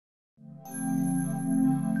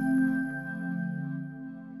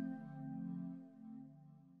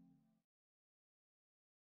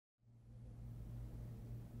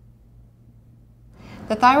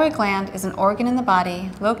The thyroid gland is an organ in the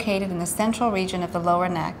body located in the central region of the lower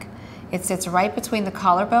neck. It sits right between the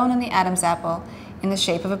collarbone and the Adam's apple in the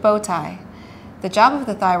shape of a bow tie. The job of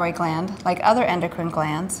the thyroid gland, like other endocrine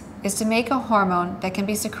glands, is to make a hormone that can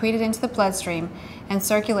be secreted into the bloodstream and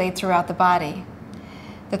circulate throughout the body.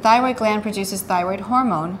 The thyroid gland produces thyroid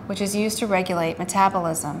hormone, which is used to regulate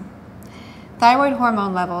metabolism. Thyroid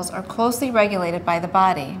hormone levels are closely regulated by the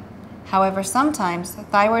body. However, sometimes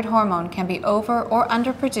thyroid hormone can be over or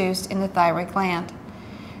underproduced in the thyroid gland.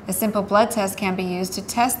 A simple blood test can be used to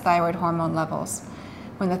test thyroid hormone levels.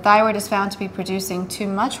 When the thyroid is found to be producing too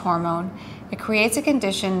much hormone, it creates a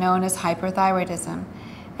condition known as hyperthyroidism.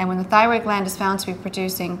 And when the thyroid gland is found to be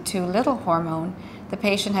producing too little hormone, the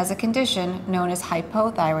patient has a condition known as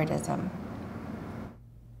hypothyroidism.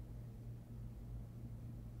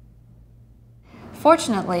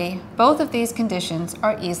 Fortunately, both of these conditions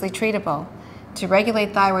are easily treatable. To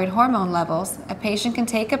regulate thyroid hormone levels, a patient can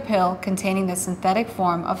take a pill containing the synthetic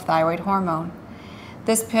form of thyroid hormone.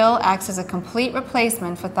 This pill acts as a complete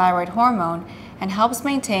replacement for thyroid hormone and helps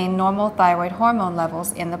maintain normal thyroid hormone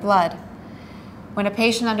levels in the blood. When a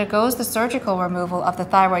patient undergoes the surgical removal of the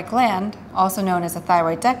thyroid gland, also known as a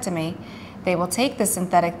thyroidectomy, they will take the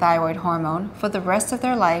synthetic thyroid hormone for the rest of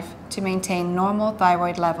their life to maintain normal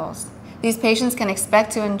thyroid levels. These patients can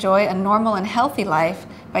expect to enjoy a normal and healthy life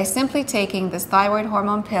by simply taking this thyroid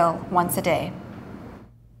hormone pill once a day.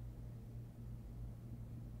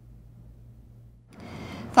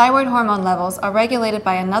 Thyroid hormone levels are regulated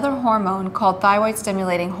by another hormone called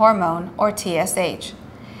thyroid-stimulating hormone, or TSH.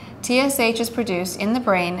 TSH is produced in the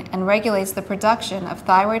brain and regulates the production of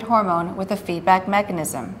thyroid hormone with a feedback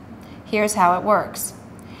mechanism. Here's how it works.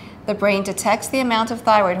 The brain detects the amount of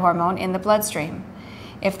thyroid hormone in the bloodstream.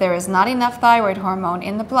 If there is not enough thyroid hormone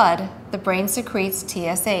in the blood, the brain secretes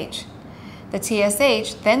TSH. The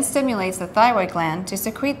TSH then stimulates the thyroid gland to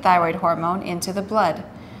secrete thyroid hormone into the blood.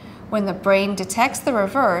 When the brain detects the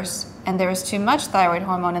reverse, and there is too much thyroid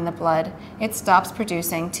hormone in the blood, it stops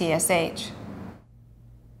producing TSH.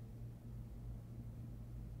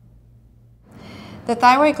 The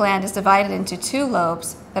thyroid gland is divided into two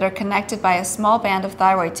lobes that are connected by a small band of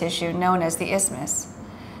thyroid tissue known as the isthmus.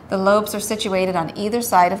 The lobes are situated on either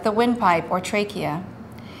side of the windpipe or trachea.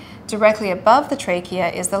 Directly above the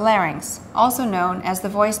trachea is the larynx, also known as the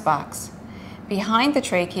voice box. Behind the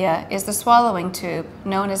trachea is the swallowing tube,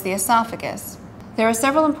 known as the esophagus. There are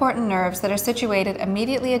several important nerves that are situated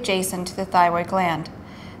immediately adjacent to the thyroid gland.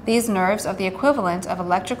 These nerves are the equivalent of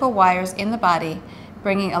electrical wires in the body,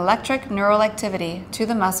 bringing electric neural activity to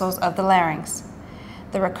the muscles of the larynx.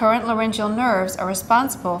 The recurrent laryngeal nerves are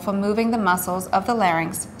responsible for moving the muscles of the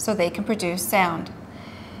larynx so they can produce sound.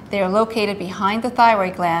 They are located behind the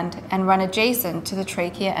thyroid gland and run adjacent to the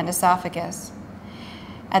trachea and esophagus.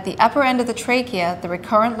 At the upper end of the trachea, the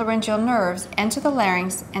recurrent laryngeal nerves enter the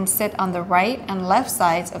larynx and sit on the right and left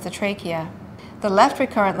sides of the trachea. The left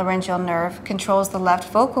recurrent laryngeal nerve controls the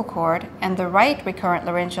left vocal cord, and the right recurrent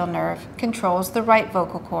laryngeal nerve controls the right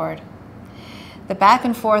vocal cord. The back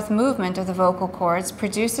and forth movement of the vocal cords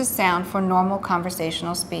produces sound for normal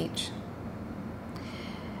conversational speech.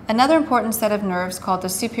 Another important set of nerves, called the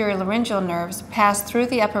superior laryngeal nerves, pass through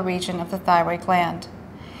the upper region of the thyroid gland.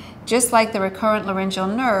 Just like the recurrent laryngeal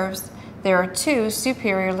nerves, there are two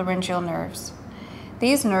superior laryngeal nerves.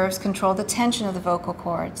 These nerves control the tension of the vocal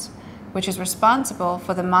cords, which is responsible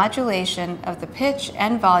for the modulation of the pitch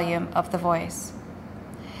and volume of the voice.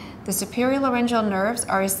 The superior laryngeal nerves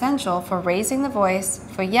are essential for raising the voice,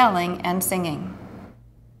 for yelling and singing.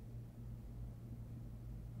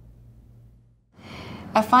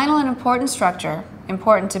 A final and important structure,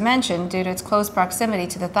 important to mention due to its close proximity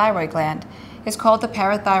to the thyroid gland, is called the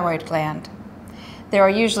parathyroid gland. There are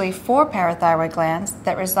usually 4 parathyroid glands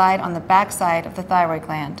that reside on the back side of the thyroid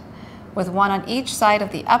gland, with one on each side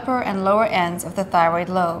of the upper and lower ends of the thyroid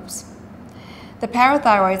lobes. The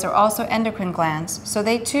parathyroids are also endocrine glands, so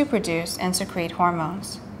they too produce and secrete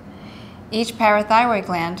hormones. Each parathyroid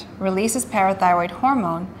gland releases parathyroid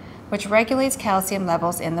hormone, which regulates calcium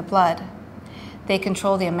levels in the blood. They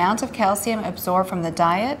control the amount of calcium absorbed from the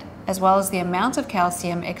diet, as well as the amount of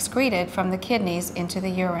calcium excreted from the kidneys into the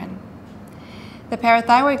urine. The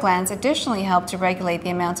parathyroid glands additionally help to regulate the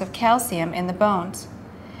amount of calcium in the bones.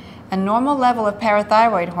 A normal level of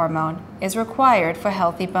parathyroid hormone is required for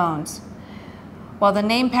healthy bones. While the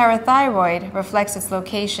name parathyroid reflects its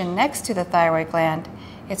location next to the thyroid gland,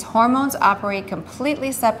 its hormones operate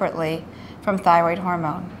completely separately from thyroid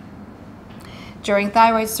hormone. During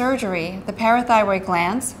thyroid surgery, the parathyroid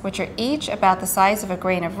glands, which are each about the size of a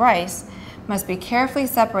grain of rice, must be carefully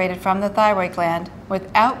separated from the thyroid gland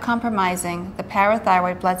without compromising the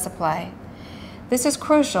parathyroid blood supply. This is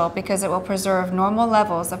crucial because it will preserve normal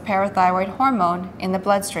levels of parathyroid hormone in the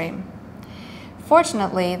bloodstream.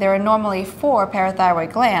 Fortunately, there are normally 4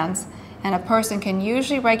 parathyroid glands, and a person can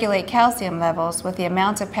usually regulate calcium levels with the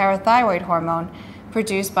amount of parathyroid hormone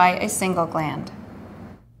produced by a single gland.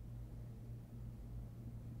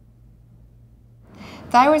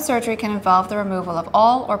 Thyroid surgery can involve the removal of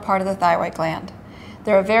all or part of the thyroid gland.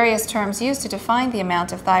 There are various terms used to define the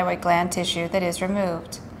amount of thyroid gland tissue that is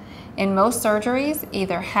removed. In most surgeries,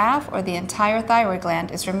 either half or the entire thyroid gland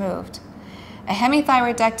is removed. A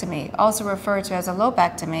hemithyroidectomy, also referred to as a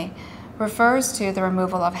lobectomy, refers to the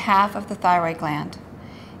removal of half of the thyroid gland.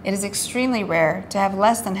 It is extremely rare to have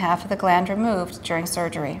less than half of the gland removed during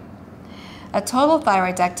surgery. A total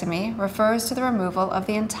thyroidectomy refers to the removal of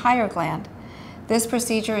the entire gland. This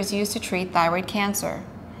procedure is used to treat thyroid cancer.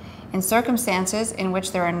 In circumstances in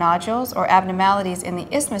which there are nodules or abnormalities in the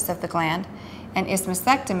isthmus of the gland, an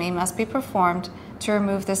isthmusectomy must be performed to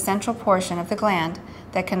remove the central portion of the gland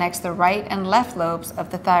that connects the right and left lobes of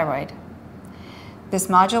the thyroid. This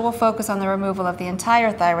module will focus on the removal of the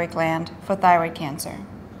entire thyroid gland for thyroid cancer.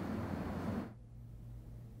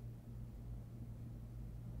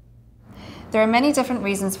 There are many different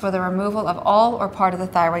reasons for the removal of all or part of the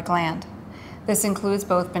thyroid gland. This includes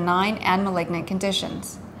both benign and malignant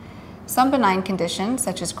conditions. Some benign conditions,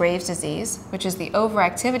 such as Graves' disease, which is the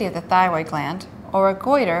overactivity of the thyroid gland, or a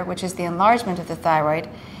goiter, which is the enlargement of the thyroid,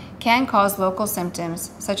 can cause local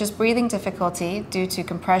symptoms such as breathing difficulty due to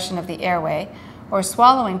compression of the airway, or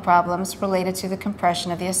swallowing problems related to the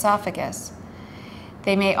compression of the esophagus.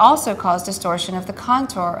 They may also cause distortion of the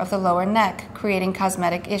contour of the lower neck, creating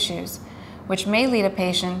cosmetic issues, which may lead a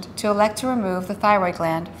patient to elect to remove the thyroid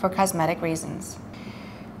gland for cosmetic reasons.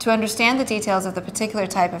 To understand the details of the particular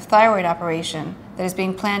type of thyroid operation that is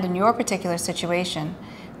being planned in your particular situation,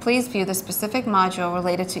 please view the specific module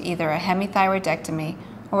related to either a hemithyroidectomy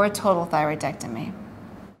or a total thyroidectomy.